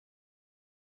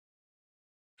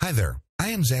Hi there, I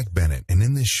am Zach Bennett, and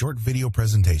in this short video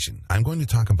presentation, I'm going to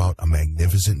talk about a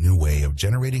magnificent new way of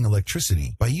generating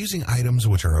electricity by using items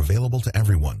which are available to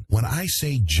everyone. When I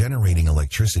say generating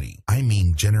electricity, I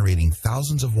mean generating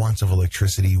thousands of watts of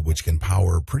electricity which can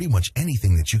power pretty much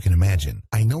anything that you can imagine.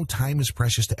 I know time is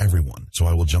precious to everyone, so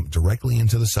I will jump directly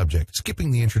into the subject,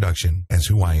 skipping the introduction, as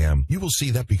who I am. You will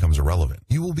see that becomes irrelevant.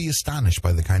 You will be astonished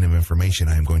by the kind of information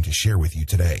I am going to share with you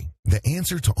today. The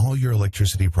answer to all your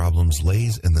electricity problems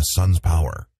lays in the sun's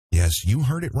power. Yes, you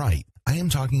heard it right. I am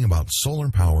talking about solar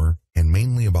power and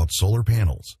mainly about solar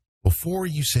panels. Before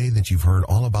you say that you've heard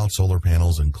all about solar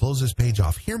panels and close this page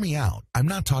off, hear me out. I'm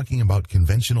not talking about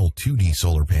conventional 2D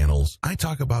solar panels. I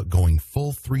talk about going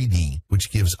full 3D,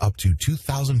 which gives up to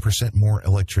 2,000% more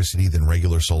electricity than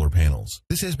regular solar panels.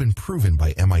 This has been proven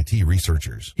by MIT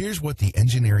researchers. Here's what the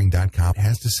engineering.com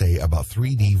has to say about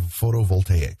 3D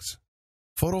photovoltaics.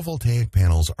 Photovoltaic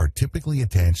panels are typically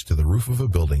attached to the roof of a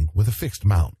building with a fixed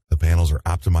mount. The panels are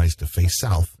optimized to face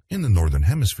south in the northern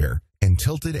hemisphere and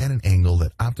tilted at an angle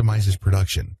that optimizes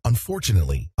production.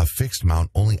 Unfortunately, a fixed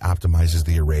mount only optimizes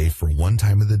the array for one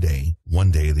time of the day, one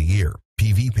day of the year.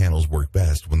 PV panels work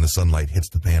best when the sunlight hits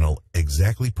the panel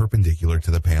exactly perpendicular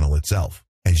to the panel itself.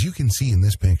 As you can see in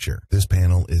this picture, this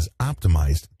panel is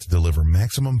optimized to deliver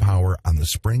maximum power on the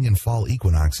spring and fall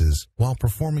equinoxes while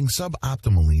performing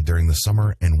suboptimally during the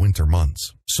summer and winter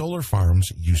months. Solar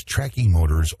farms use tracking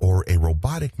motors or a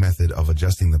robotic method of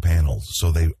adjusting the panels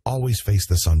so they always face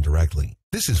the sun directly.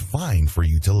 This is fine for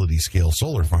utility-scale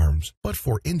solar farms, but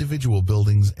for individual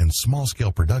buildings and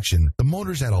small-scale production, the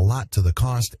motors add a lot to the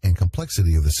cost and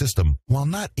complexity of the system while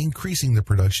not increasing the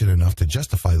production enough to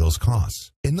justify those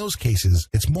costs. In those cases,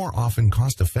 it's more often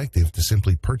cost-effective to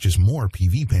simply purchase more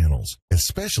PV panels,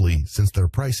 especially since their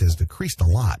price has decreased a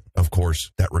lot. Of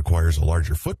course, that requires a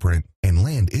larger footprint, and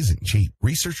land isn't cheap.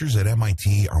 Researchers at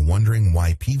MIT are wondering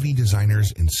why PV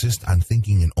designers insist on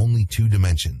thinking in only two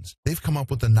dimensions. They've come up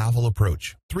with a novel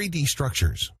approach: 3D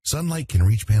structures. Sunlight can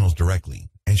reach panels directly,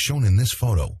 as shown in this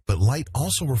photo, but light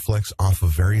also reflects off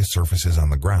of various surfaces on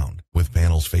the ground. With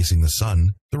panels facing the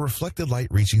sun, the reflected light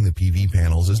reaching the PV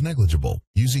panels is negligible.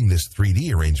 Using this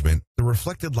 3D arrangement, the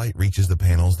reflected light reaches the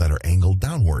panels that are angled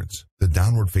downwards. The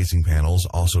downward-facing panels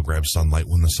also grab sunlight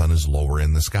when the sun is lower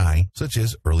in the sky, such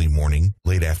as early morning,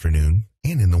 late afternoon,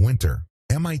 and in the winter.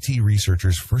 MIT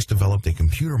researchers first developed a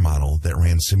computer model that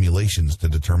ran simulations to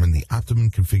determine the optimum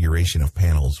configuration of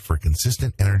panels for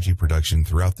consistent energy production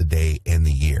throughout the day and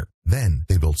the year. Then,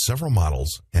 they built several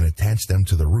models and attached them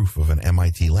to the roof of an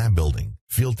MIT lab building.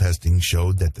 Field testing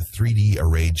showed that the 3D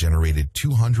array generated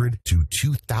 200 to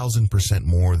 2,000%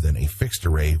 more than a fixed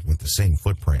array with the same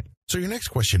footprint. So your next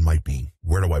question might be,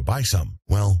 where do I buy some?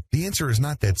 Well, the answer is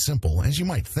not that simple as you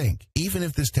might think. Even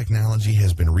if this technology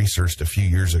has been researched a few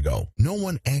years ago, no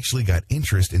one actually got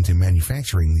interest into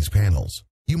manufacturing these panels.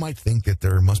 You might think that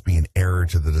there must be an error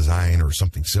to the design or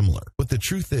something similar, but the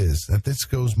truth is that this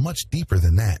goes much deeper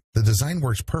than that. The design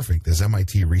works perfect as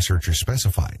MIT researchers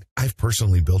specified. I've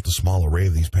personally built a small array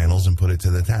of these panels and put it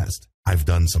to the test. I've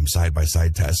done some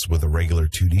side-by-side tests with a regular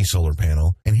 2D solar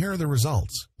panel, and here are the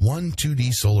results. One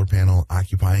 2D solar panel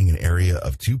occupying an area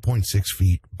of 2.6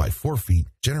 feet by 4 feet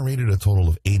generated a total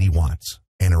of 80 watts.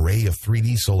 An array of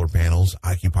 3D solar panels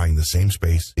occupying the same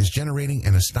space is generating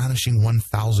an astonishing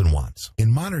 1,000 watts.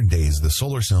 In modern days, the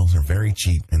solar cells are very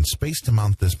cheap, and space to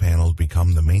mount this panel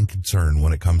become the main concern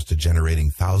when it comes to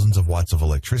generating thousands of watts of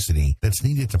electricity that's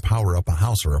needed to power up a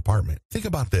house or apartment. Think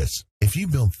about this. If you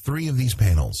build 3 of these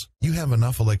panels, you have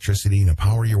enough electricity to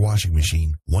power your washing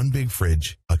machine, one big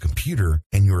fridge, a computer,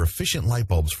 and your efficient light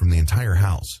bulbs from the entire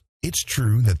house. It's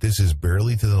true that this is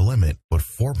barely to the limit, but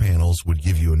 4 panels would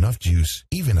give you enough juice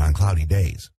even on cloudy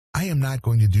days. I am not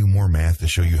going to do more math to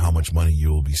show you how much money you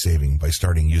will be saving by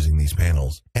starting using these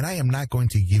panels, and I am not going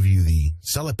to give you the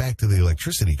sell it back to the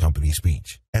electricity company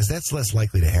speech, as that's less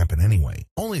likely to happen anyway.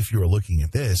 Only if you are looking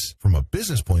at this from a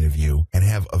business point of view and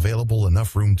have available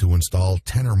enough room to install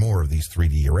 10 or more of these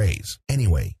 3D arrays.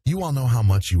 Anyway, you all know how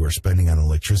much you are spending on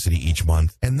electricity each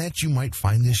month, and that you might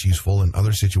find this useful in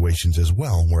other situations as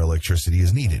well where electricity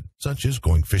is needed, such as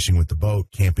going fishing with the boat,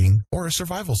 camping, or a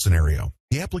survival scenario.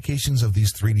 The applications of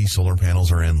these 3D solar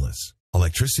panels are endless.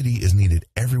 Electricity is needed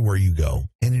everywhere you go,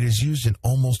 and it is used in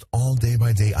almost all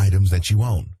day-by-day items that you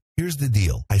own. Here's the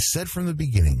deal. I said from the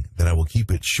beginning that I will keep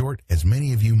it short, as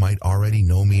many of you might already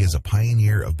know me as a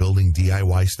pioneer of building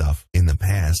DIY stuff. In the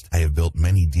past, I have built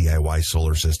many DIY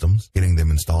solar systems, getting them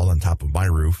installed on top of my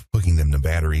roof, hooking them to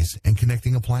batteries, and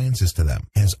connecting appliances to them.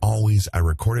 As always, I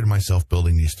recorded myself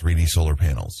building these 3D solar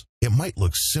panels. It might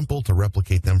look simple to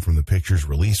replicate them from the pictures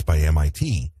released by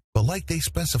MIT, But like they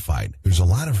specified, there's a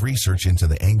lot of research into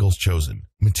the angles chosen,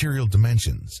 material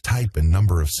dimensions, type and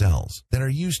number of cells that are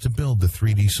used to build the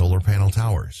 3D solar panel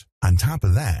towers. On top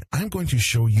of that, I'm going to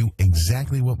show you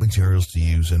exactly what materials to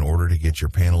use in order to get your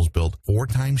panels built 4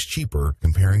 times cheaper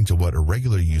comparing to what a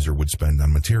regular user would spend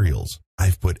on materials.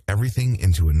 I've put everything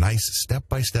into a nice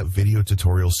step-by-step video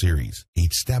tutorial series.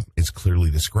 Each step is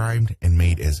clearly described and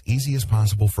made as easy as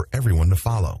possible for everyone to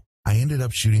follow. I ended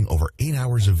up shooting over 8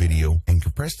 hours of video and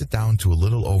compressed it down to a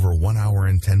little over 1 hour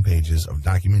and 10 pages of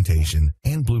documentation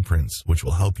and blueprints, which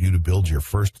will help you to build your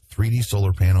first 3D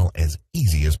solar panel as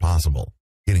easy as possible.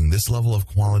 Getting this level of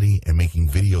quality and making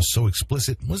videos so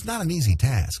explicit was not an easy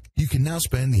task. You can now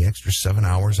spend the extra 7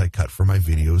 hours I cut for my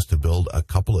videos to build a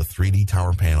couple of 3D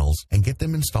tower panels and get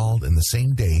them installed in the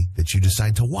same day that you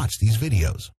decide to watch these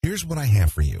videos. Here's what I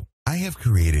have for you. I have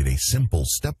created a simple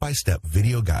step-by-step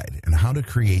video guide on how to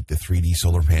create the 3D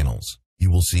solar panels.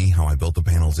 You will see how I built the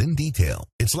panels in detail.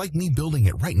 It's like me building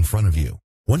it right in front of you.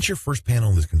 Once your first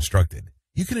panel is constructed,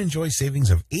 you can enjoy savings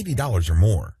of $80 or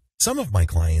more. Some of my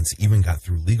clients even got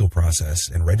through legal process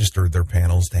and registered their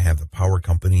panels to have the power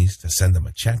companies to send them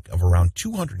a check of around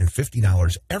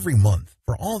 $250 every month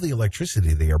for all the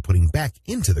electricity they are putting back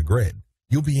into the grid.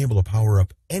 You'll be able to power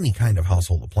up any kind of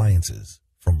household appliances,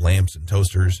 from lamps and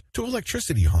toasters to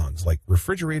electricity hogs like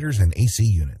refrigerators and AC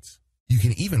units. You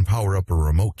can even power up a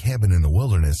remote cabin in the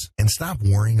wilderness and stop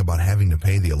worrying about having to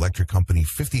pay the electric company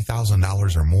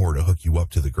 $50,000 or more to hook you up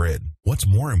to the grid. What's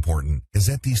more important is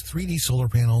that these 3D solar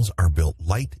panels are built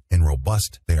light and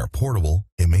robust. They are portable.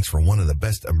 It makes for one of the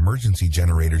best emergency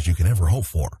generators you can ever hope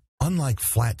for. Unlike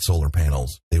flat solar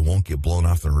panels, they won't get blown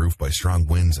off the roof by strong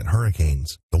winds and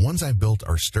hurricanes. The ones I built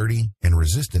are sturdy and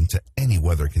resistant to any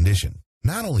weather condition.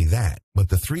 Not only that, but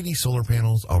the 3D solar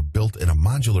panels are built in a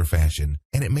modular fashion,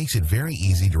 and it makes it very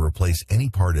easy to replace any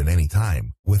part at any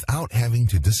time without having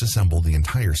to disassemble the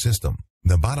entire system.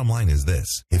 The bottom line is this: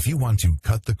 if you want to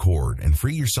cut the cord and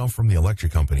free yourself from the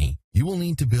electric company, you will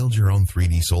need to build your own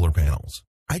 3D solar panels.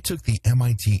 I took the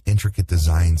MIT intricate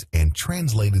designs and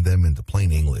translated them into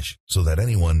plain English so that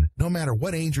anyone, no matter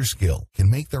what age or skill, can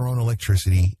make their own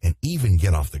electricity and even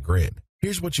get off the grid.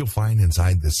 Here's what you'll find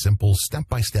inside this simple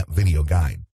step-by-step video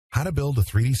guide. How to build a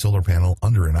 3D solar panel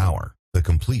under an hour. The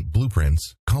complete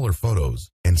blueprints, color photos,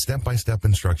 and step-by-step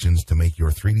instructions to make your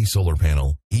 3D solar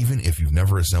panel, even if you've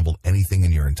never assembled anything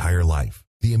in your entire life.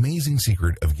 The amazing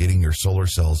secret of getting your solar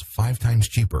cells 5 times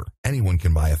cheaper. Anyone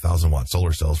can buy 1,000-watt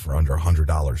solar cells for under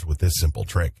 $100 with this simple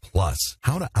trick. Plus,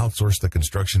 how to outsource the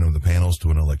construction of the panels to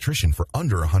an electrician for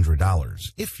under $100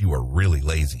 if you are really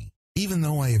lazy. Even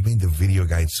though I have made the video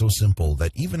guide so simple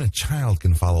that even a child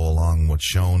can follow along what's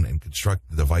shown and construct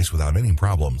the device without any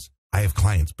problems, I have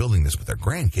clients building this with their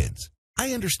grandkids.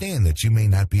 I understand that you may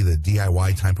not be the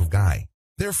DIY type of guy.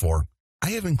 Therefore,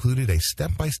 I have included a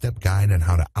step-by-step guide on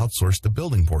how to outsource the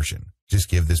building portion. Just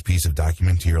give this piece of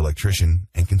document to your electrician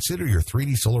and consider your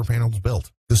 3D solar panels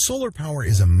built. The solar power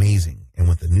is amazing, and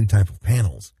with the new type of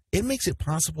panels, it makes it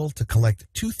possible to collect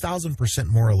 2,000%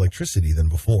 more electricity than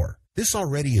before. This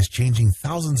already is changing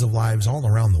thousands of lives all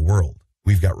around the world.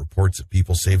 We've got reports of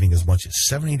people saving as much as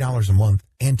 $70 a month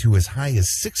and to as high as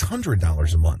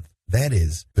 $600 a month. That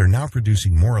is, they're now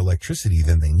producing more electricity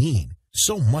than they need,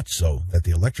 so much so that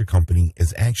the electric company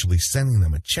is actually sending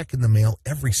them a check in the mail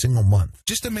every single month.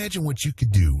 Just imagine what you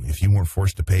could do if you weren't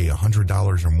forced to pay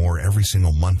 $100 or more every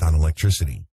single month on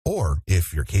electricity. Or,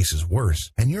 if your case is worse,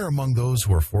 and you're among those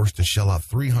who are forced to shell out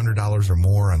 $300 or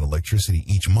more on electricity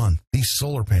each month, these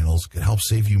solar panels could help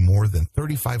save you more than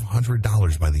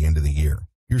 $3,500 by the end of the year.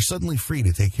 You're suddenly free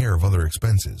to take care of other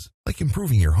expenses, like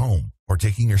improving your home, or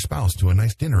taking your spouse to a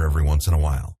nice dinner every once in a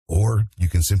while. Or, you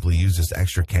can simply use this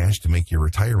extra cash to make your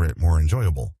retirement more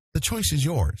enjoyable. The choice is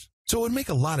yours. So it would make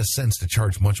a lot of sense to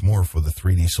charge much more for the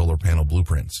 3D solar panel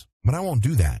blueprints. But I won't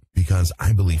do that because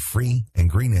I believe free and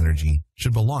green energy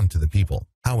should belong to the people.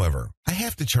 However, I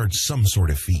have to charge some sort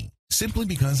of fee, simply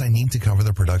because I need to cover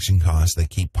the production costs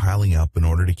that keep piling up in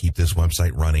order to keep this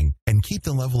website running and keep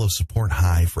the level of support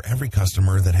high for every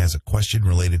customer that has a question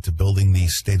related to building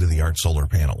these state-of-the-art solar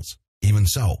panels. Even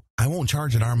so, I won't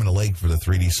charge an arm and a leg for the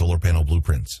 3D solar panel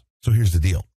blueprints. So here's the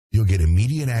deal. You'll get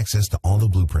immediate access to all the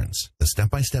blueprints, the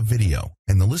step-by-step video,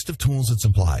 and the list of tools and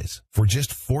supplies for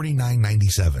just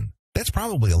 $49.97. That's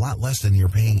probably a lot less than you're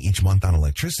paying each month on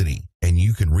electricity, and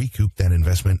you can recoup that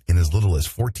investment in as little as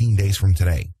 14 days from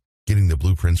today. Getting the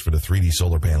blueprints for the 3D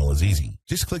solar panel is easy.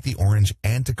 Just click the orange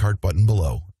Add to Cart button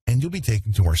below, and you'll be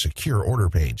taken to our secure order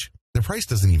page. The price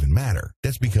doesn't even matter.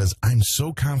 That's because I'm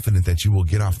so confident that you will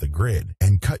get off the grid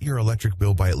and cut your electric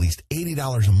bill by at least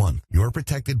 $80 a month. You're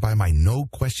protected by my no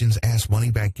questions asked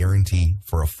money back guarantee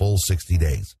for a full 60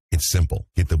 days. It's simple.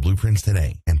 Get the blueprints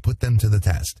today and put them to the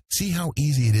test. See how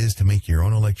easy it is to make your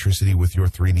own electricity with your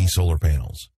 3D solar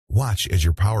panels. Watch as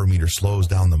your power meter slows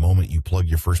down the moment you plug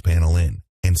your first panel in,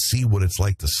 and see what it's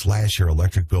like to slash your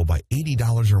electric bill by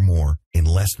 $80 or more in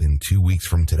less than 2 weeks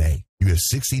from today. You have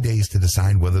 60 days to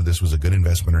decide whether this was a good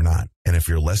investment or not. And if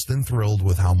you're less than thrilled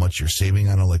with how much you're saving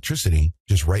on electricity,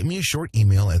 just write me a short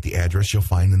email at the address you'll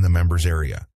find in the members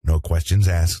area. No questions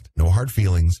asked, no hard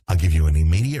feelings. I'll give you an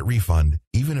immediate refund,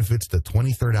 even if it's the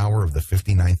 23rd hour of the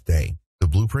 59th day. The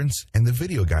blueprints and the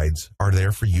video guides are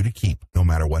there for you to keep no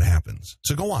matter what happens.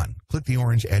 So go on, click the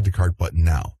orange Add to Cart button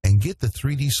now and get the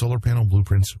 3D solar panel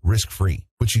blueprints risk-free.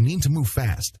 But you need to move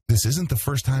fast. This isn't the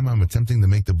first time I'm attempting to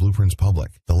make the blueprints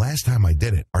public. The last time I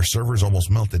did it, our servers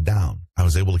almost melted down. I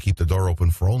was able to keep the door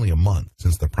open for only a month.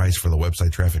 Since the price for the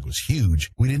website traffic was huge,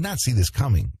 we did not see this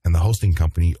coming, and the hosting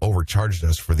company overcharged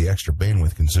us for the extra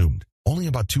bandwidth consumed. Only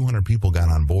about 200 people got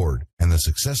on board, and the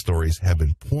success stories have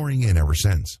been pouring in ever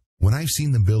since. When I've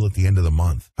seen the bill at the end of the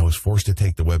month, I was forced to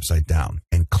take the website down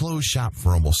and close shop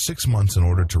for almost 6 months in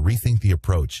order to rethink the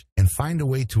approach and find a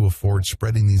way to afford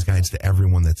spreading these guides to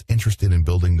everyone that's interested in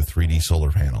building the 3D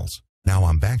solar panels. Now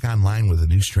I'm back online with a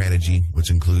new strategy, which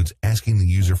includes asking the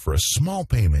user for a small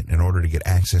payment in order to get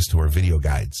access to our video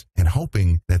guides, and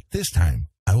hoping that this time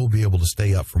I will be able to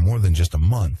stay up for more than just a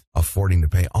month, affording to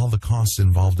pay all the costs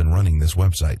involved in running this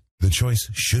website. The choice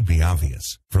should be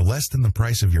obvious. For less than the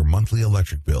price of your monthly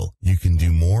electric bill, you can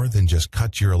do more than just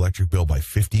cut your electric bill by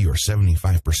 50 or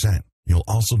 75%. You'll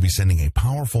also be sending a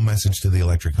powerful message to the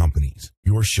electric companies.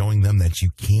 You're showing them that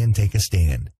you can take a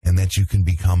stand and that you can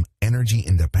become energy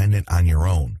independent on your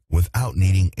own without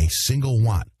needing a single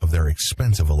watt of their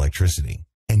expensive electricity.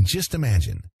 And just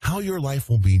imagine how your life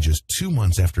will be just 2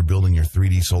 months after building your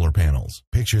 3D solar panels.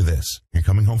 Picture this. You're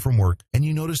coming home from work and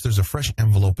you notice there's a fresh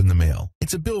envelope in the mail.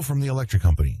 It's a bill from the electric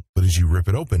company. But as you rip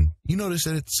it open, you notice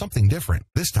that it's something different.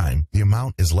 This time, the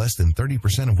amount is less than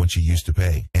 30% of what you used to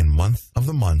pay. And month of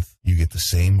the month, you get the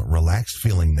same relaxed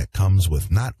feeling that comes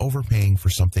with not overpaying for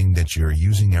something that you're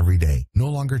using every day. No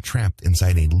longer trapped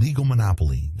inside a legal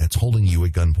monopoly that's holding you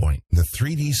at gunpoint. The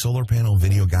 3D solar panel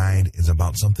video guide is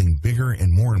about something bigger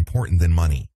and more important than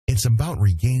money. It's about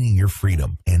regaining your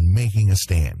freedom and making a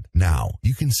stand. Now,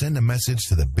 you can send a message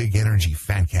to the big energy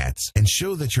fat cats and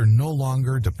show that you're no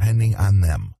longer depending on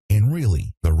them. And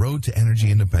really, the road to energy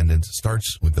independence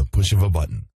starts with the push of a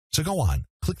button. So go on,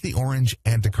 click the orange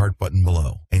Add to Cart button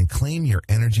below and claim your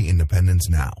energy independence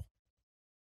now.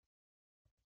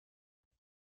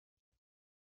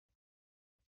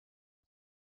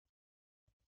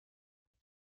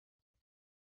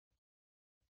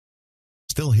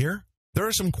 Still here? There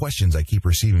are some questions I keep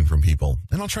receiving from people,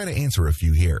 and I'll try to answer a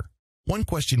few here. One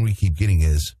question we keep getting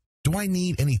is, do I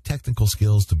need any technical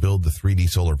skills to build the 3D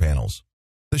solar panels?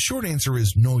 The short answer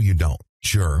is no, you don't.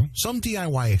 Sure, some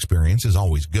DIY experience is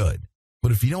always good,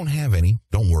 but if you don't have any,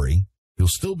 don't worry. You'll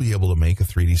still be able to make a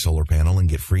 3D solar panel and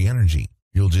get free energy.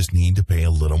 You'll just need to pay a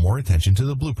little more attention to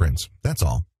the blueprints, that's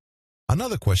all.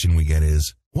 Another question we get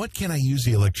is, what can I use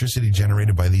the electricity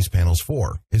generated by these panels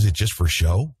for? Is it just for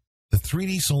show? The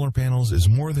 3D solar panels is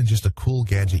more than just a cool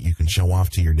gadget you can show off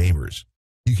to your neighbors.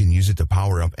 You can use it to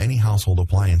power up any household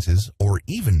appliances or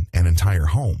even an entire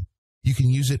home. You can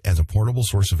use it as a portable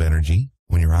source of energy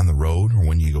when you're on the road or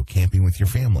when you go camping with your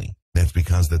family. That's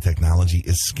because the technology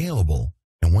is scalable,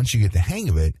 and once you get the hang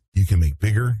of it, you can make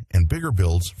bigger and bigger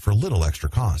builds for little extra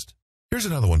cost. Here's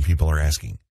another one people are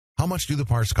asking. How much do the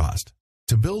parts cost?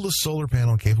 To build a solar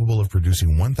panel capable of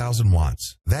producing 1,000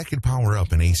 watts, that could power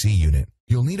up an AC unit,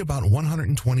 you'll need about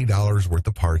 $120 worth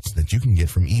of parts that you can get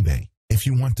from eBay. If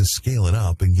you want to scale it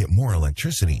up and get more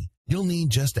electricity, you'll need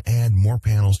just to add more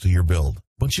panels to your build.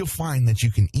 But you'll find that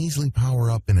you can easily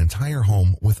power up an entire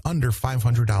home with under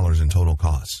 $500 in total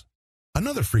costs.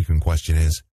 Another frequent question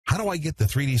is, how do I get the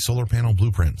 3D solar panel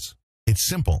blueprints? It's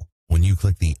simple. When you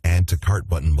click the Add to Cart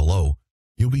button below,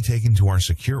 you'll be taken to our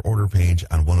secure order page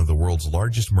on one of the world's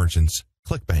largest merchants,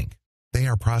 ClickBank. They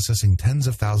are processing tens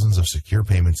of thousands of secure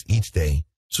payments each day,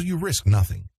 so you risk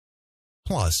nothing.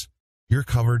 Plus, you're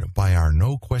covered by our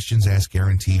no questions asked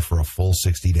guarantee for a full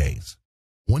 60 days.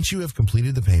 Once you have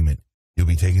completed the payment, you'll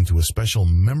be taken to a special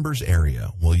members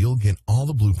area where you'll get all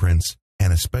the blueprints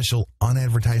and a special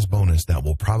unadvertised bonus that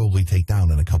will probably take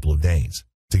down in a couple of days.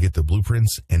 To get the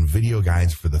blueprints and video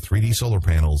guides for the 3D solar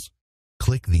panels,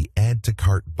 click the Add to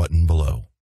Cart button below.